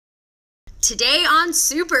Today on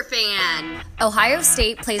Superfan, Ohio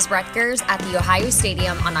State plays Rutgers at the Ohio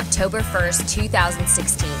Stadium on October 1st,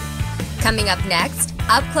 2016. Coming up next,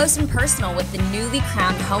 up close and personal with the newly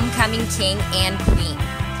crowned homecoming king and queen.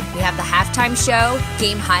 We have the halftime show,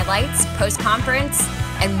 game highlights, post-conference,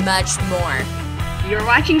 and much more. You're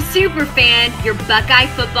watching Superfan, your Buckeye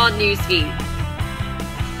football newsfeed.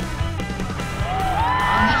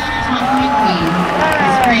 Homecoming queen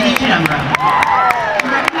is Crazy Chidumra.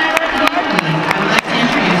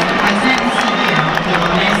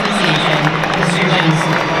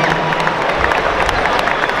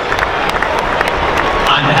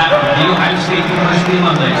 On behalf of the Ohio State University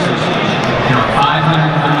Alumni Association and our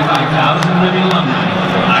 535,000 living alumni,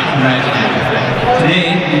 I congratulate you. Today,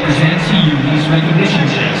 we present to you these recognition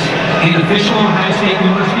checks and official Ohio State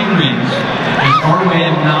University rings as our way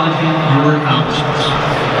of acknowledging your accomplishments.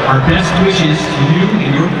 Our best wishes to you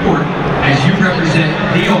and your court as you represent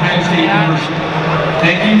the Ohio State University.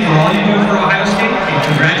 Thank you for all you do for Ohio State and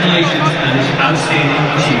congratulations on this outstanding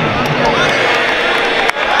achievement.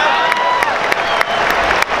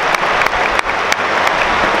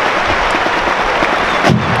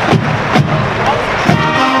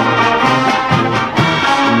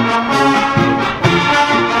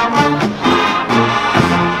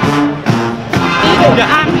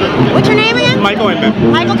 What's your name again? Michael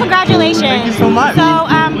Inman. Michael, congratulations. Thank you so much. So,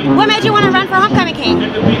 what made you want to run for Homecoming King?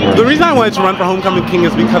 The reason I wanted to run for Homecoming King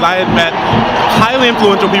is because I had met highly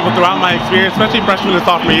influential people throughout my experience, especially freshman and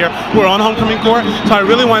sophomore year, who were on homecoming court. So I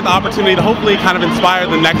really wanted the opportunity to hopefully kind of inspire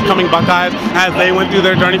the next coming Buckeyes as they went through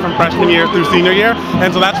their journey from freshman year through senior year. And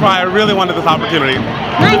so that's why I really wanted this opportunity.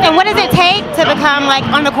 Nice. And what does it take to become like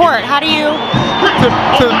on the court? How do you?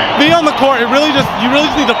 To be on the court, you really just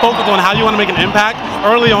need to focus on how you want to make an impact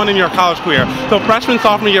early on in your college career. So freshman,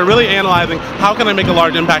 sophomore year, really analyzing how can I make a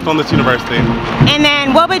large impact on this university. And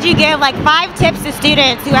then what would you give, like 5 tips to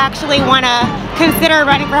students who actually want to consider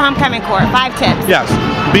running for homecoming court? 5 tips. Yes.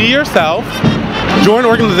 Be yourself. Join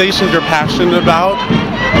organizations you're passionate about.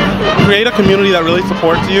 Create a community that really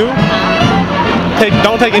supports you.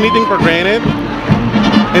 Don't take anything for granted.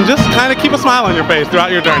 And just kind of keep a smile on your face throughout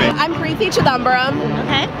your journey. I'm Crazy Chidumra.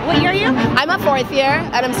 Okay. What year are you? I'm a 4th year,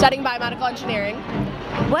 and I'm studying biomedical engineering.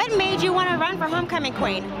 What made you want to run for homecoming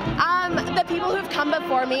queen? The people who've come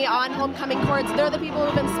before me on homecoming courts, they're the people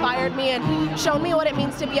who've inspired me and shown me what it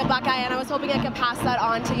means to be a Buckeye, and I was hoping I could pass that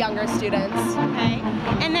on to younger students. Okay.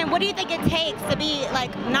 And then what do you think it takes to be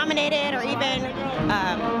like nominated or even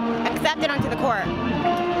accepted onto the court?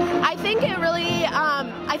 I think it really,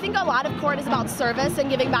 I think a lot of court is about service and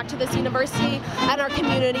giving back to this university and our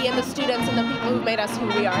community and the students and the people who've made us who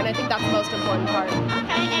we are, and I think that's the most important part.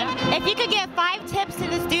 Okay, and if you could give 5 tips to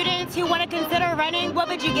the students who want to consider running, what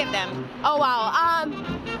would you give them? Oh wow,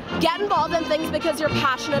 get involved in things because you're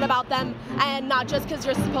passionate about them and not just because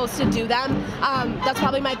you're supposed to do them. That's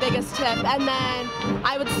probably my biggest tip. And then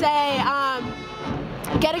I would say,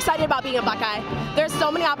 get excited about being a Buckeye. There's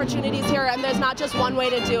so many opportunities here, and there's not just one way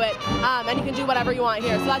to do it, and you can do whatever you want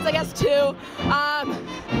here. So that's, I guess, 2.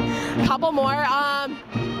 Couple more.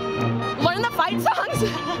 Learn the fight songs.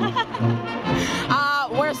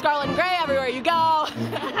 Wear scarlet and gray everywhere you go.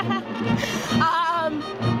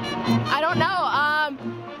 I don't know.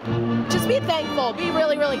 Just be thankful. Be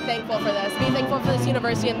really, really thankful for this. Be thankful for this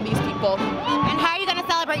university and these people. And how are you going to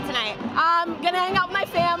celebrate tonight? I'm going to hang out with my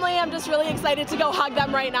family. I'm just really excited to go hug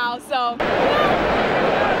them right now. So.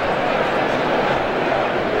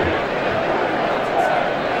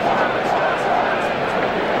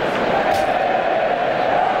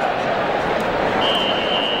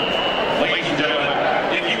 Ladies and gentlemen,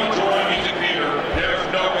 if you enjoy music theater, there's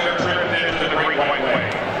no better trip than to the Great White Way.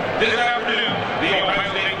 This afternoon, the Ohio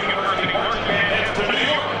State University Marching Band heads to New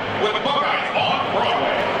York with the Buckeyes on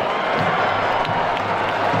Broadway.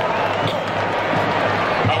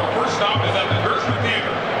 Our first stop is at the Gershwin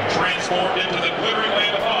Theater, transformed into the glittering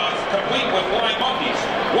land of Oz.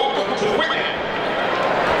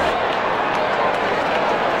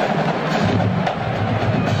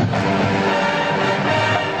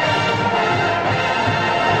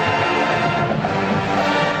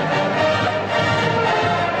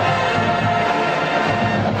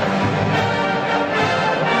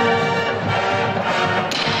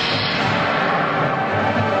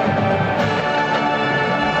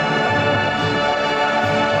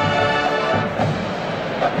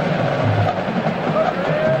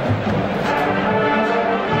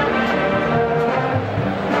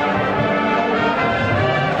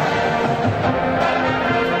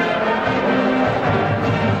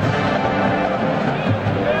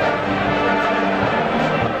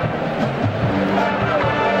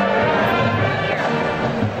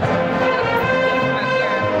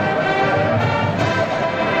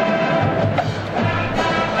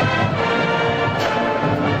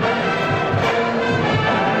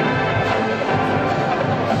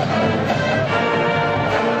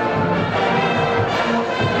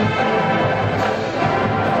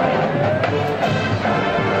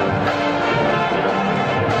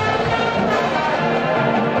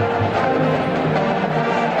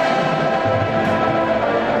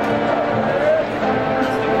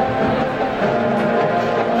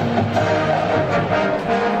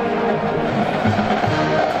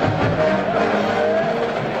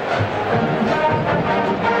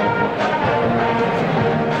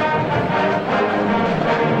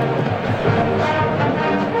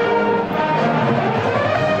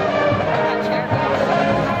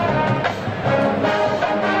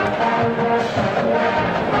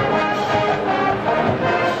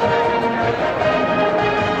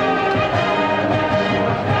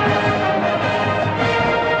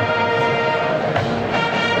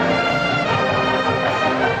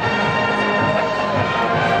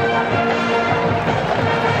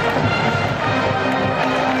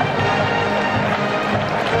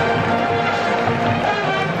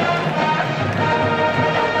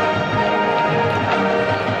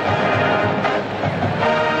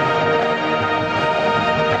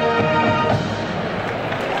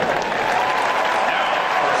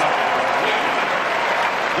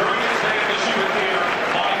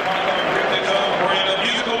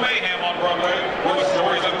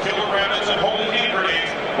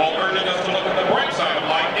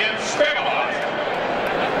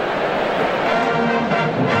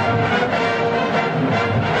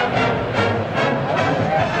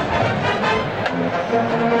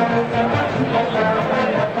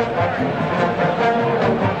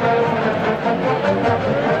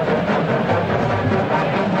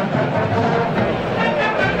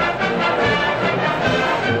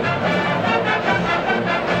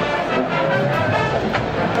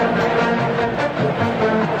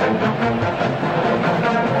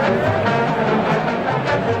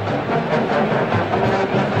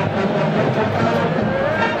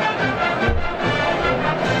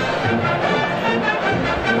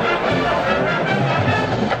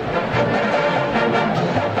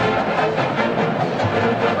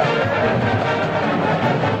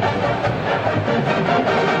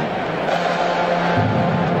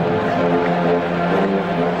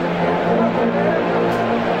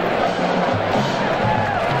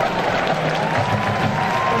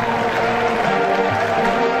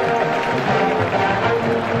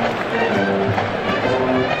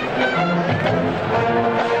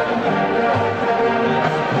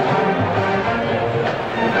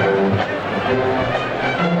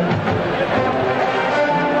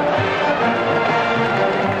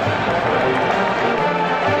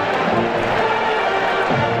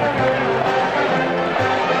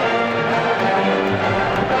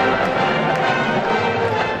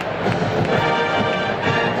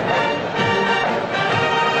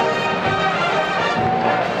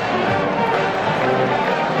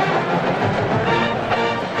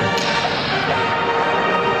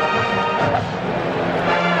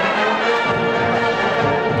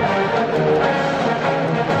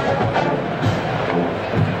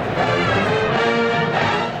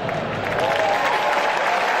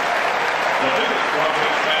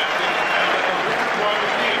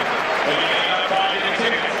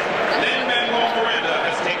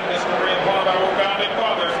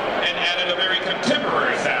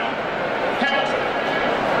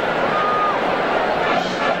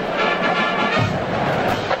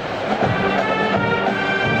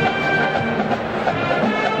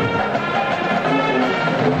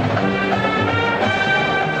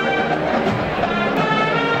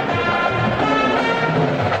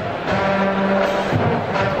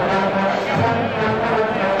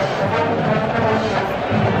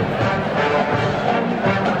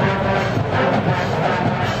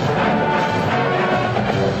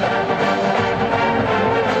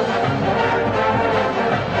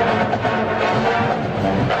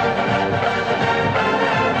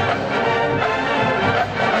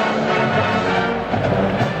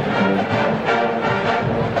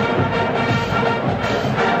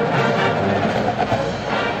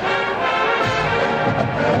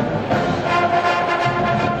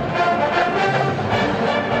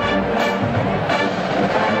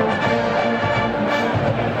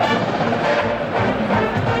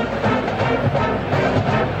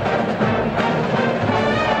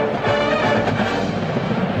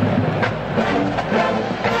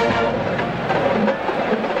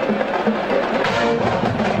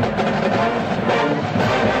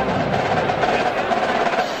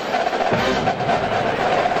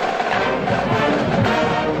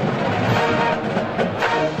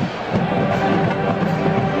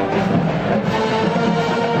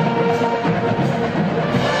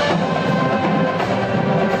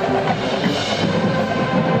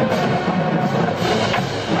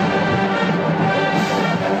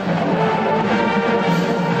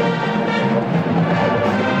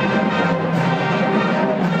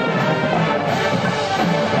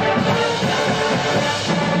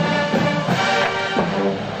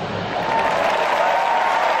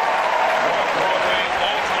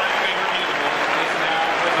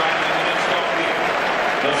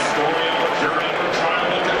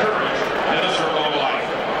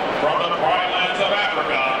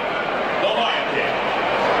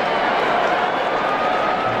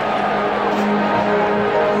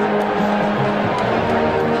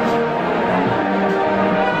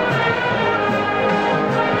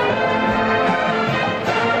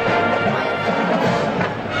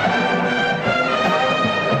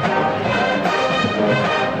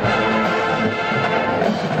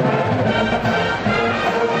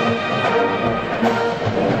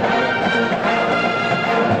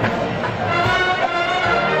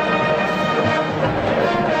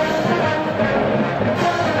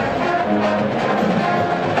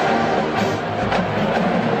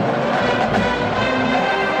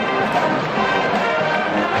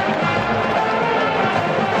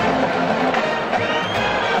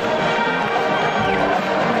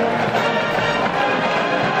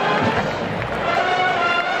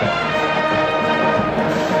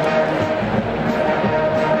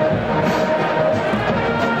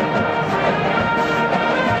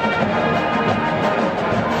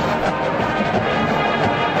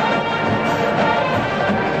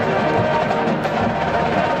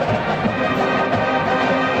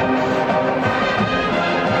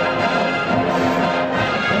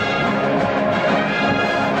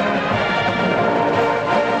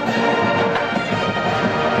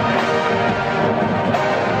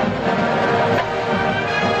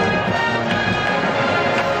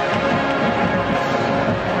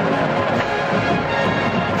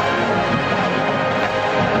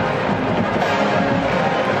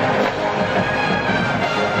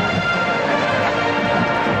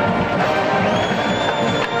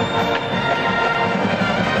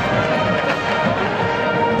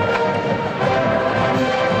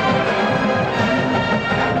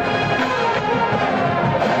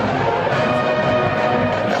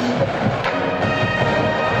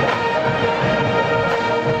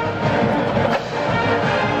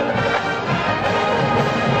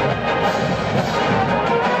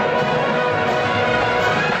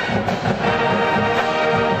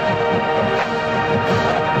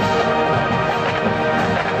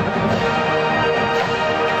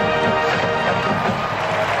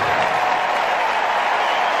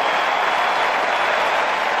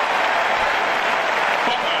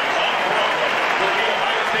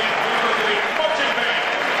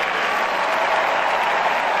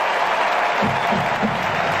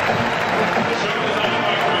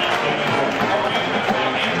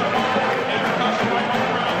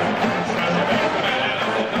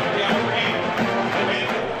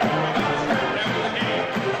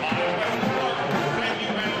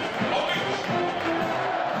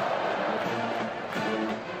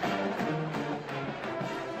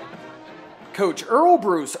 Coach Earl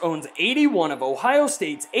Bruce owns 81 of Ohio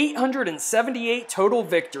State's 878 total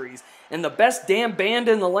victories, and the best damn band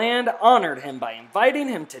in the land honored him by inviting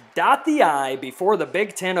him to dot the I before the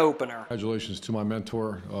Big Ten opener. Congratulations to my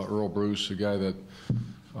mentor, Earl Bruce, a guy that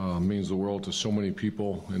means the world to so many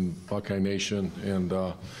people in Buckeye Nation. And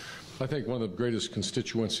I think one of the greatest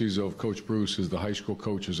constituencies of Coach Bruce is the high school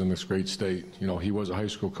coaches in this great state. You know, he was a high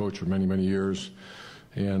school coach for many, many years,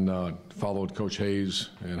 and followed Coach Hayes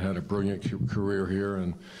and had a brilliant career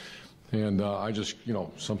here. And I just, you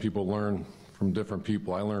know, some people learn from different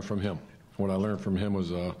people. I learned from him. What I learned from him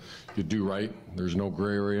was you do right. There's no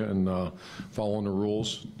gray area, and following the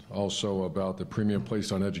rules. Also about the premium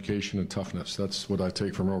placed on education and toughness. That's what I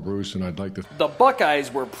take from Earl Bruce, and I'd like to. The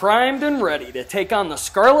Buckeyes were primed and ready to take on the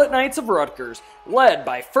Scarlet Knights of Rutgers, led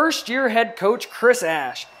by first-year head coach Chris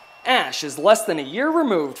Ash. Ash is less than a year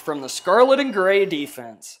removed from the Scarlet and Gray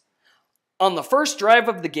defense. On the first drive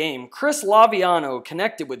of the game, Chris Laviano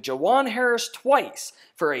connected with Jawan Harris twice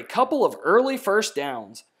for a couple of early first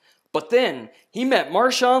downs. But then, he met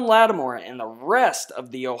Marshawn Lattimore and the rest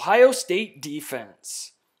of the Ohio State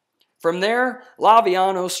defense. From there,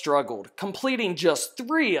 Laviano struggled, completing just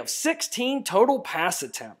 3 of 16 total pass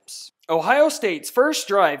attempts. Ohio State's first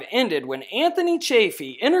drive ended when Anthony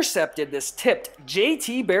Chafee intercepted this tipped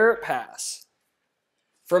J.T. Barrett pass.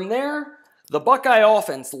 From there, the Buckeye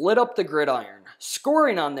offense lit up the gridiron,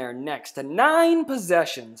 scoring on their next 9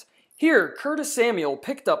 possessions. Here, Curtis Samuel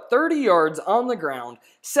picked up 30 yards on the ground,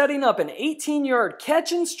 setting up an 18-yard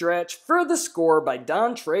catch and stretch for the score by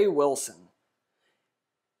Dontre Wilson.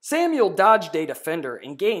 Samuel dodged a defender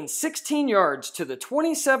and gained 16 yards to the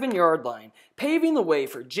 27-yard line, paving the way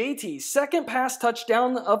for JT's second pass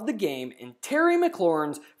touchdown of the game and Terry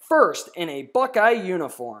McLaurin's first in a Buckeye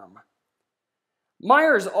uniform.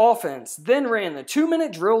 Meyer's offense then ran the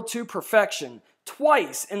 2-minute drill to perfection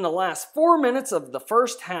twice in the last 4 minutes of the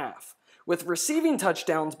first half, with receiving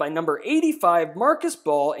touchdowns by number 85 Marcus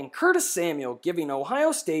Ball and Curtis Samuel giving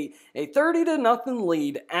Ohio State a 30-0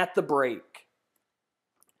 lead at the break.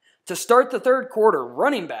 To start the third quarter,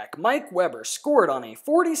 running back Mike Weber scored on a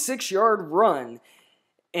 46-yard run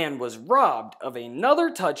and was robbed of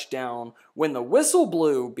another touchdown when the whistle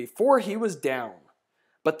blew before he was down.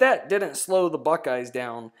 But that didn't slow the Buckeyes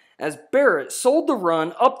down, as Barrett sold the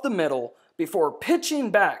run up the middle before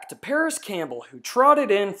pitching back to Paris Campbell, who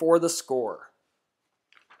trotted in for the score.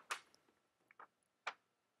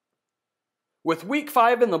 With Week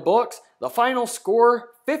 5 in the books, the final score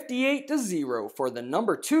 58-0 for the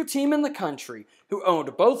number 2 team in the country, who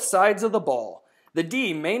owned both sides of the ball. The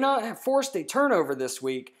D may not have forced a turnover this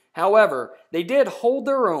week, however, they did hold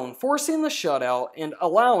their own, forcing the shutout and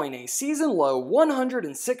allowing a season-low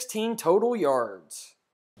 116 total yards.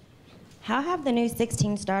 How have the new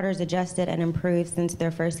 16 starters adjusted and improved since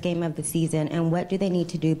their first game of the season, and what do they need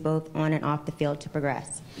to do both on and off the field to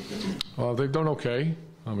progress? They've done okay.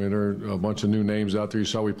 I mean, there are a bunch of new names out there. You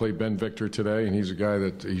saw we played Ben Victor today, and he's a guy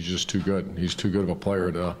that he's just too good. He's too good of a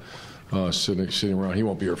player to sitting around. He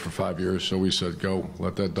won't be here for 5 years, so we said, go,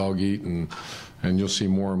 let that dog eat, and you'll see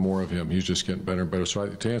more and more of him. He's just getting better and better. So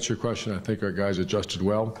to answer your question, I think our guys adjusted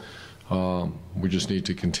well. We just need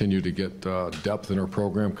to continue to get depth in our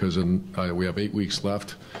program, because we have 8 weeks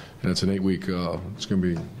left, and it's an 8-week, it's going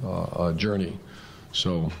to be a journey.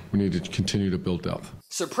 So we need to continue to build depth.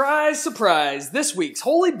 Surprise, surprise, this week's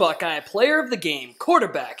Holy Buckeye Player of the Game,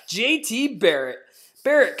 quarterback J.T. Barrett.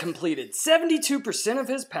 Barrett completed 72% of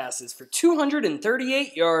his passes for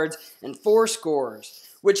 238 yards and 4 scores,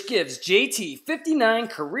 which gives J.T. 59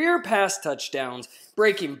 career pass touchdowns,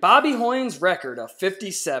 breaking Bobby Hoyne's record of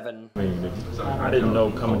 57. I didn't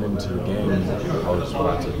know coming into the game I was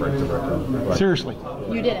about to break the record. But seriously?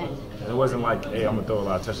 You didn't? It wasn't like, hey, I'm going to throw a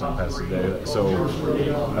lot of touchdown passes today, so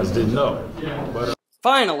I just didn't know. But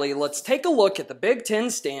finally, let's take a look at the Big Ten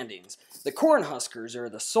standings. The Cornhuskers are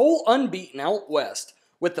the sole unbeaten out west,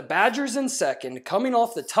 with the Badgers in second, coming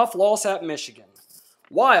off the tough loss at Michigan.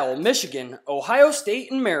 While Michigan, Ohio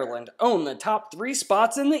State, and Maryland own the top 3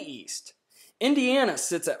 spots in the East. Indiana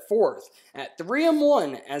sits at 4th at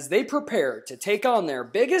 3-1 as they prepare to take on their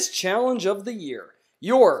biggest challenge of the year,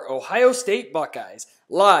 your Ohio State Buckeyes,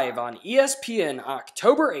 live on ESPN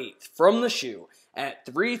October 8th from the Shoe at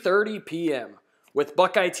 3:30 p.m. With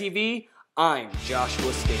Buckeye TV, I'm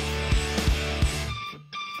Joshua State.